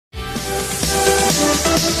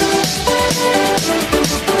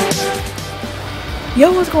Yo,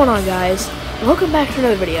 what's going on, guys? Welcome back to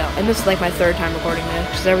another video, and this is like my third time recording this,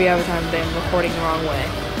 because every other time I've been recording the wrong way.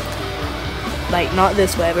 Like, not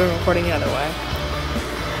this way, I've been recording the other way.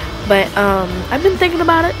 But, I've been thinking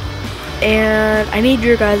about it, and I need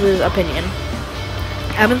your guys' opinion.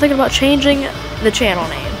 I've been thinking about changing the channel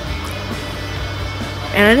name.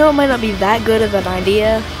 And I know it might not be that good of an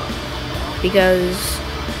idea, because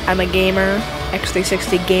I'm a gamer,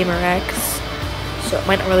 X360 Gamer X, so it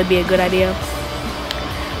might not really be a good idea.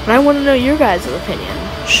 But I want to know your guys' opinion.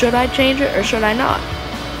 Should I change it or should I not?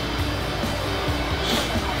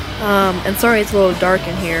 And sorry it's a little dark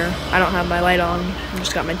in here. I don't have my light on. I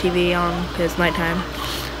just got my TV on because it's nighttime.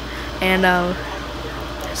 And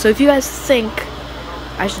so if you guys think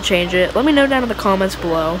I should change it, let me know down in the comments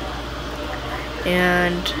below.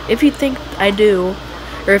 And if you think I do,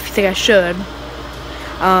 or if you think I should,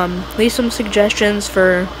 leave some suggestions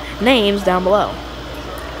for names down below.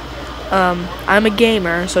 I'm a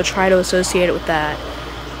gamer, so try to associate it with that.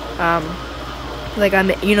 Like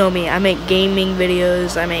you know me, I make gaming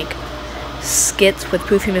videos, I make skits with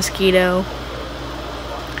Poofy Mosquito.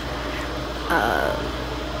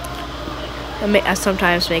 I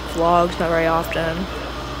sometimes make vlogs, not very often,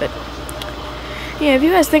 but yeah, if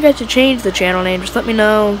you guys think I should change the channel name, just let me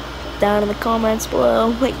know down in the comments below,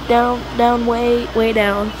 like way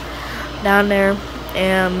down there,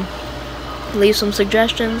 and leave some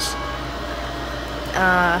suggestions.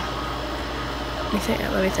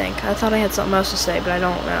 Let me think. I thought I had something else to say, but I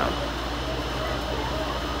don't know.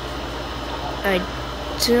 I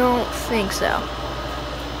don't think so.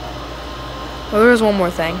 Well, there's one more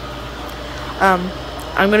thing. I'm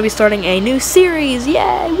gonna be starting a new series.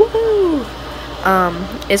 Yay! Woohoo!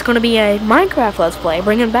 It's gonna be a Minecraft Let's Play,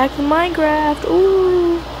 bringing back the Minecraft.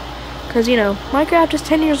 Ooh! Cause you know, Minecraft is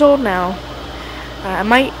 10 years old now. I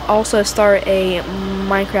might also start a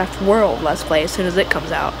Minecraft World Let's Play as soon as it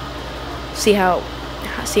comes out. See how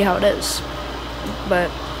it is.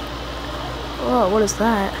 But whoa, what is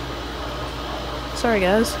that? Sorry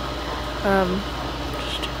guys.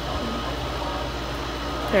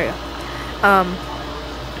 There you go.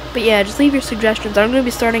 But yeah, just leave your suggestions. I'm gonna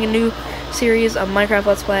be starting a new series of Minecraft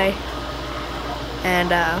Let's Play.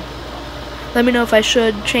 And let me know if I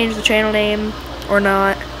should change the channel name or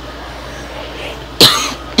not.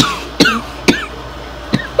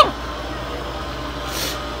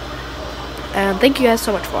 And thank you guys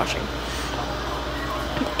so much for watching.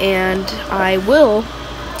 And I will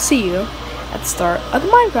see you at the start of the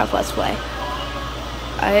Minecraft Let's Play.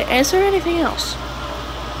 Is there anything else?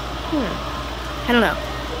 I don't know.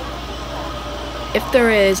 If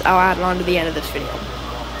there is, I'll add it on to the end of this video.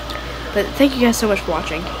 But thank you guys so much for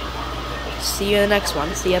watching. See you in the next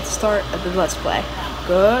one. See you at the start of the Let's Play.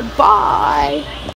 Goodbye!